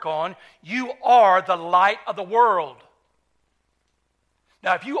work on. You are the light of the world.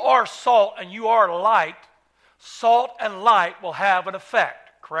 Now, if you are salt and you are light, salt and light will have an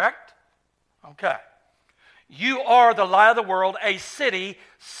effect, correct? Okay. You are the light of the world. A city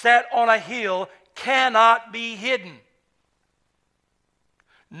set on a hill cannot be hidden.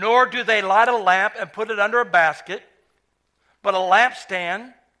 Nor do they light a lamp and put it under a basket, but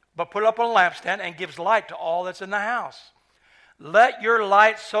put it up on a lampstand and gives light to all that's in the house. Let your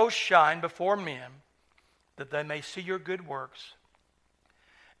light so shine before men that they may see your good works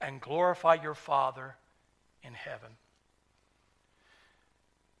and glorify your Father in heaven.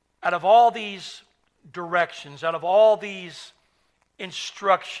 Out of all these directions, out of all these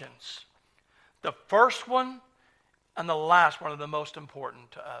instructions, the first one and the last one are the most important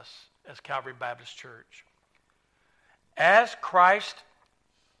to us as Calvary Baptist Church. As Christ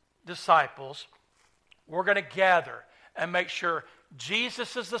disciples, we're going to gather and make sure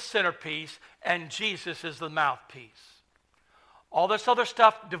Jesus is the centerpiece and Jesus is the mouthpiece. All this other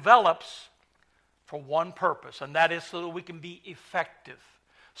stuff develops for one purpose, and that is so that we can be effective,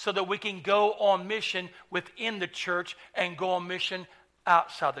 so that we can go on mission within the church and go on mission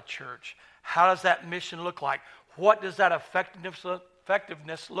outside the church. How does that mission look like? What does that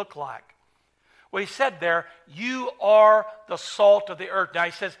effectiveness look like? Well, he said there, you are the salt of the earth. Now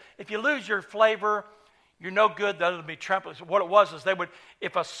he says, if you lose your flavor, You're no good, the other to be trampled. So what it was is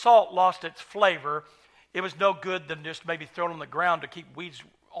if a salt lost its flavor, it was no good than just maybe thrown on the ground to keep weeds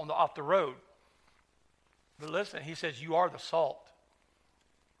off the road. But listen, he says, you are the salt.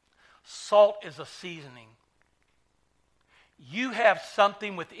 Salt is a seasoning. You have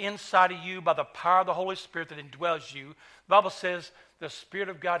something within inside of you by the power of the Holy Spirit that indwells you. The Bible says the Spirit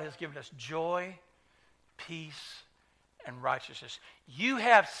of God has given us joy, peace, and righteousness. You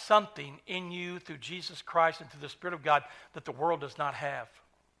have something in you through Jesus Christ and through the Spirit of God that the world does not have.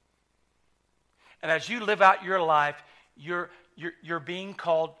 And as you live out your life, you're being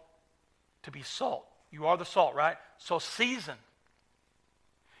called to be salt. You are the salt, right? So season.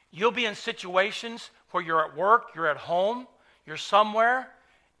 You'll be in situations where you're at work, you're at home, you're somewhere,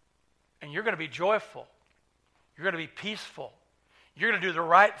 and you're going to be joyful. You're going to be peaceful. You're going to do the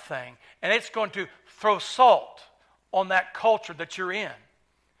right thing. And it's going to throw salt on that culture that you're in.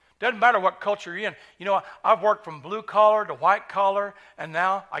 Doesn't matter what culture you're in. You know, I've worked from blue collar to white collar, and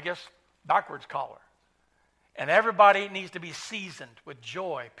now, I guess, backwards collar. And everybody needs to be seasoned with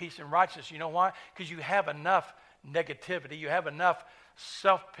joy, peace, and righteousness. You know why? Because you have enough negativity. You have enough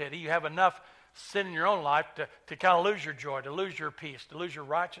self-pity. You have enough sin in your own life to kind of lose your joy, to lose your peace, to lose your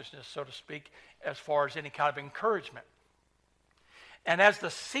righteousness, so to speak, as far as any kind of encouragement. And as the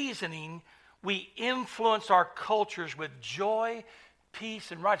seasoning, we influence our cultures with joy,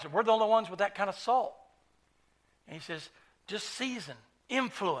 peace, and righteousness. We're the only ones with that kind of salt. And he says, just season,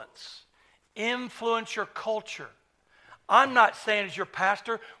 influence. Influence your culture. I'm not saying as your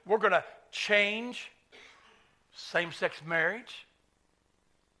pastor, we're going to change same-sex marriage.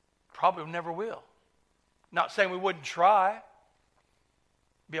 Probably never will. Not saying we wouldn't try.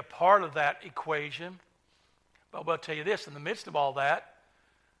 Be a part of that equation. But I'll tell you this, in the midst of all that,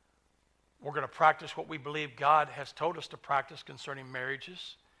 we're going to practice what we believe God has told us to practice concerning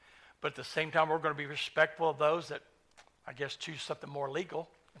marriages. But at the same time, we're going to be respectful of those that, I guess, choose something more legal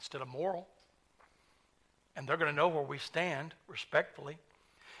instead of moral. And they're going to know where we stand respectfully.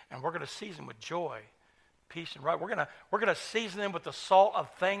 And we're going to season with joy, peace, and right. We're going to season them with the salt of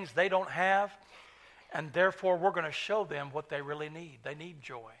things they don't have. And therefore, we're going to show them what they really need. They need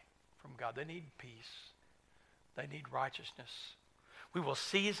joy from God. They need peace. They need righteousness. We will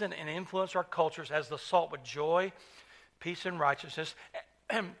season and influence our cultures as the salt with joy, peace, and righteousness.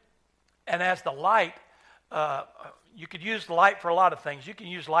 And as the light, you could use light for a lot of things. You can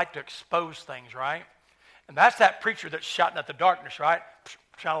use light to expose things, right? And that's that preacher that's shouting at the darkness, right?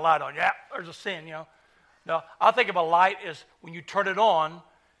 Shine a light on. Yeah, there's a sin, you know. No, I think of a light as when you turn it on,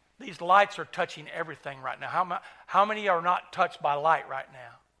 these lights are touching everything right now. How many are not touched by light right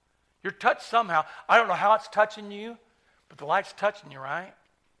now? You're touched somehow. I don't know how it's touching you, but the light's touching you, right?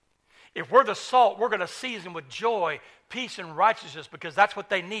 If we're the salt, we're going to season with joy, peace, and righteousness because that's what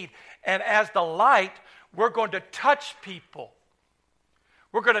they need. And as the light, we're going to touch people.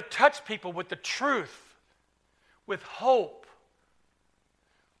 We're going to touch people with the truth, with hope,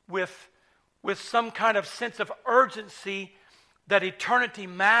 with some kind of sense of urgency that eternity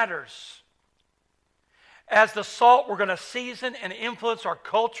matters. As the salt, we're going to season and influence our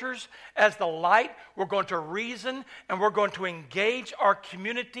cultures. As the light, we're going to reason and we're going to engage our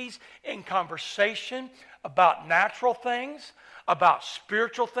communities in conversation about natural things, about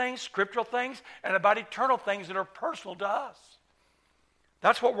spiritual things, scriptural things, and about eternal things that are personal to us.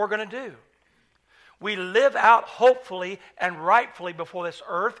 That's what we're going to do. We live out hopefully and rightfully before this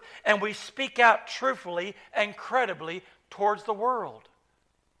earth, and we speak out truthfully and credibly towards the world.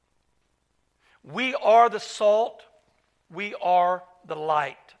 We are the salt. We are the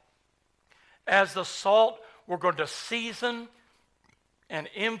light. As the salt, we're going to season and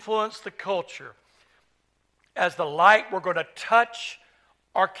influence the culture. As the light, we're going to touch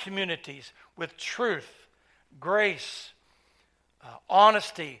our communities with truth, grace,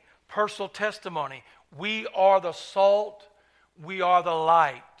 honesty, personal testimony. We are the salt. We are the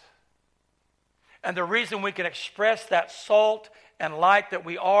light. And the reason we can express that salt and light that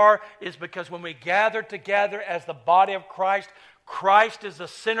we are is because when we gather together as the body of Christ, Christ is the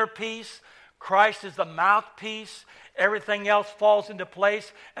centerpiece. Christ is the mouthpiece. Everything else falls into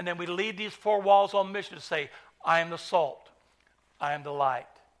place. And then we leave these four walls on mission to say, I am the salt. I am the light.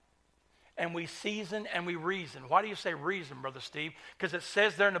 And we season and we reason. Why do you say reason, Brother Steve? Because it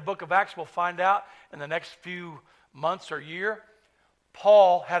says there in the book of Acts, we'll find out in the next few months or year,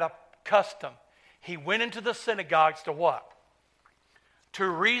 Paul had a custom. He went into the synagogues to what? To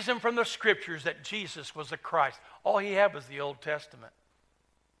reason from the scriptures that Jesus was the Christ. All he had was the Old Testament.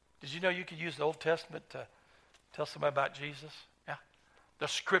 Did you know you could use the Old Testament to tell somebody about Jesus? Yeah. The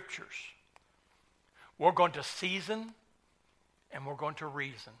scriptures. We're going to season and we're going to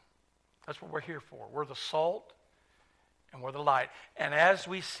reason. That's what we're here for. We're the salt and we're the light. And as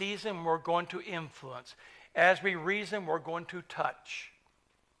we season, we're going to influence. As we reason, we're going to touch.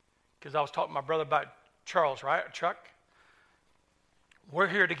 Because I was talking to my brother about Charles, right? Chuck? We're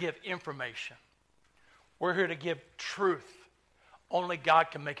here to give information. We're here to give truth. Only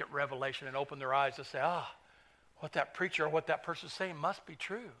God can make it revelation and open their eyes to say, what that preacher or what that person's saying must be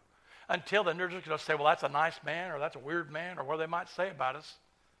true. Until then, they're just going to say, well, that's a nice man or that's a weird man or what they might say about us.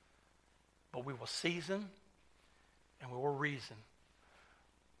 But we will season and we will reason.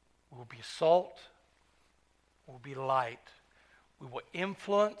 We will be salt. We will be light. We will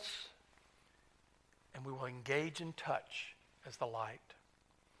influence and we will engage in touch as the light.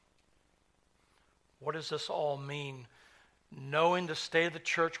 What does this all mean? Knowing the state of the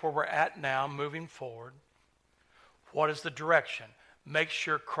church where we're at now, moving forward. What is the direction? Make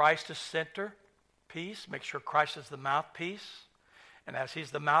sure Christ is centerpiece. Make sure Christ is the mouthpiece. And as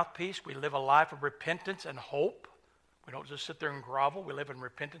he's the mouthpiece, we live a life of repentance and hope. We don't just sit there and grovel. We live in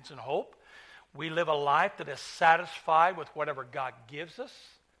repentance and hope. We live a life that is satisfied with whatever God gives us,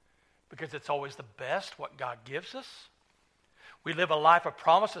 because it's always the best what God gives us. We live a life of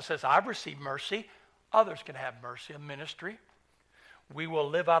promise that says, I've received mercy. Others can have mercy in ministry. We will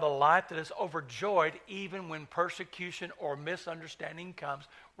live out a life that is overjoyed even when persecution or misunderstanding comes.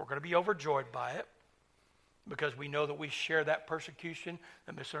 We're going to be overjoyed by it because we know that we share that persecution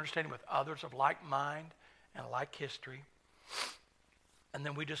and misunderstanding with others of like mind and like history. And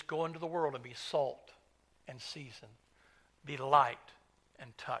then we just go into the world and be salt and season, be light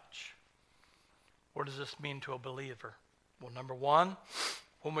and touch. What does this mean to a believer? Well, number one,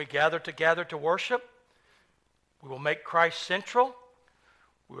 when we gather together to worship, we will make Christ central.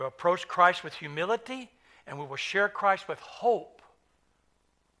 We will approach Christ with humility, and we will share Christ with hope.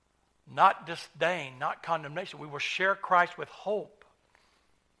 Not disdain, not condemnation. We will share Christ with hope.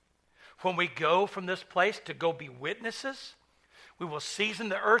 When we go from this place to go be witnesses, we will season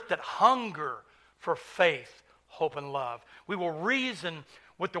the earth that hunger for faith, hope, and love. We will reason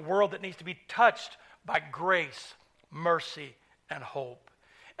with the world that needs to be touched by grace, mercy, and hope.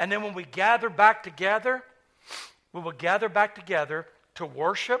 And then when we gather back together, we will gather back together to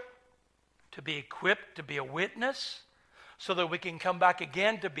worship, to be equipped, to be a witness, so that we can come back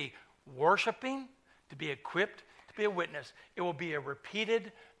again to be worshiping, to be equipped, to be a witness. It will be a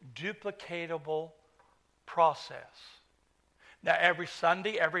repeated, duplicatable process. Now, every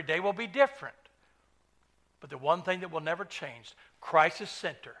Sunday, every day will be different. But the one thing that will never change, Christ is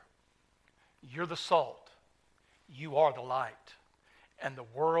center. You're the salt. You are the light. And the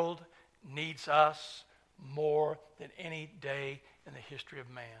world needs us more than any day in the history of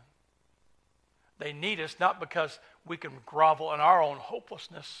man. They need us not because we can grovel in our own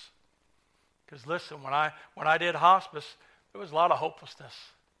hopelessness. Because listen, when I did hospice, there was a lot of hopelessness.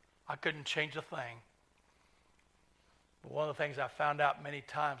 I couldn't change a thing. But one of the things I found out many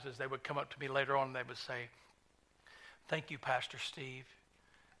times is they would come up to me later on and they would say, thank you, Pastor Steve.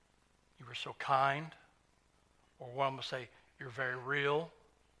 You were so kind. Or one would say, you're very real.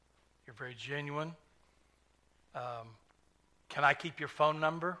 You're very genuine. Can I keep your phone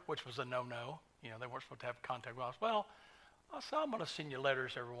number? Which was a no-no. You know, they weren't supposed to have contact with us. Well, I said, I'm going to send you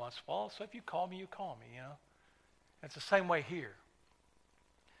letters every once in a while. So if you call me, you call me, you know. It's the same way here.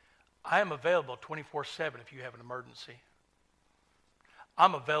 I am available 24/7 if you have an emergency.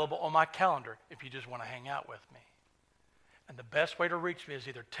 I'm available on my calendar if you just want to hang out with me. And the best way to reach me is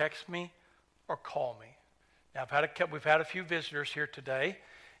either text me or call me. Now, we've had a few visitors here today,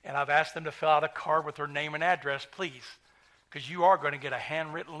 and I've asked them to fill out a card with their name and address, please, because you are going to get a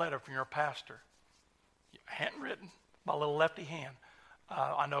handwritten letter from your pastor. Handwritten, my little lefty hand.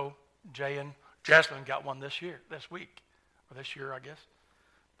 I know Jay and Jasmine got one this week, or this year, I guess.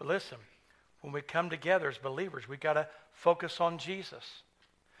 But listen, when we come together as believers, we've got to focus on Jesus.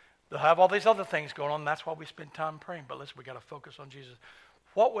 They'll have all these other things going on, and that's why we spend time praying. But listen, we've got to focus on Jesus.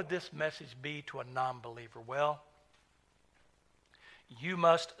 What would this message be to a non-believer? Well, you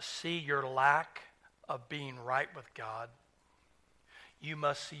must see your lack of being right with God. You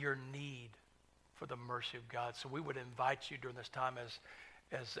must see your need for the mercy of God. So we would invite you during this time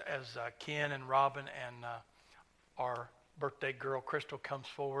as Ken and Robin and our birthday girl Crystal comes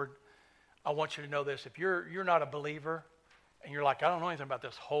forward. I want you to know this. If you're not a believer and you're like, I don't know anything about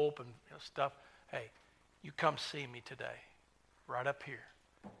this hope and stuff, hey, you come see me today, right up here.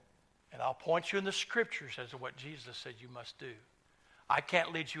 And I'll point you in the scriptures as to what Jesus said you must do. I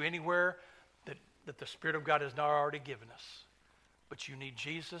can't lead you anywhere that the Spirit of God has not already given us. But you need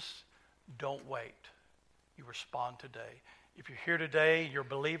Jesus, don't wait. You respond today. If you're here today, you're a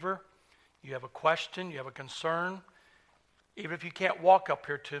believer, you have a question, you have a concern, Even if you can't walk up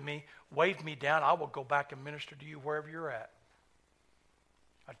here to me, wave me down. I will go back and minister to you wherever you're at.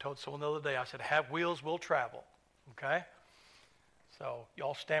 I told someone the other day, I said, have wheels, we'll travel. Okay? So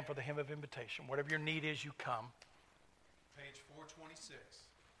y'all stand for the hymn of invitation. Whatever your need is, you come.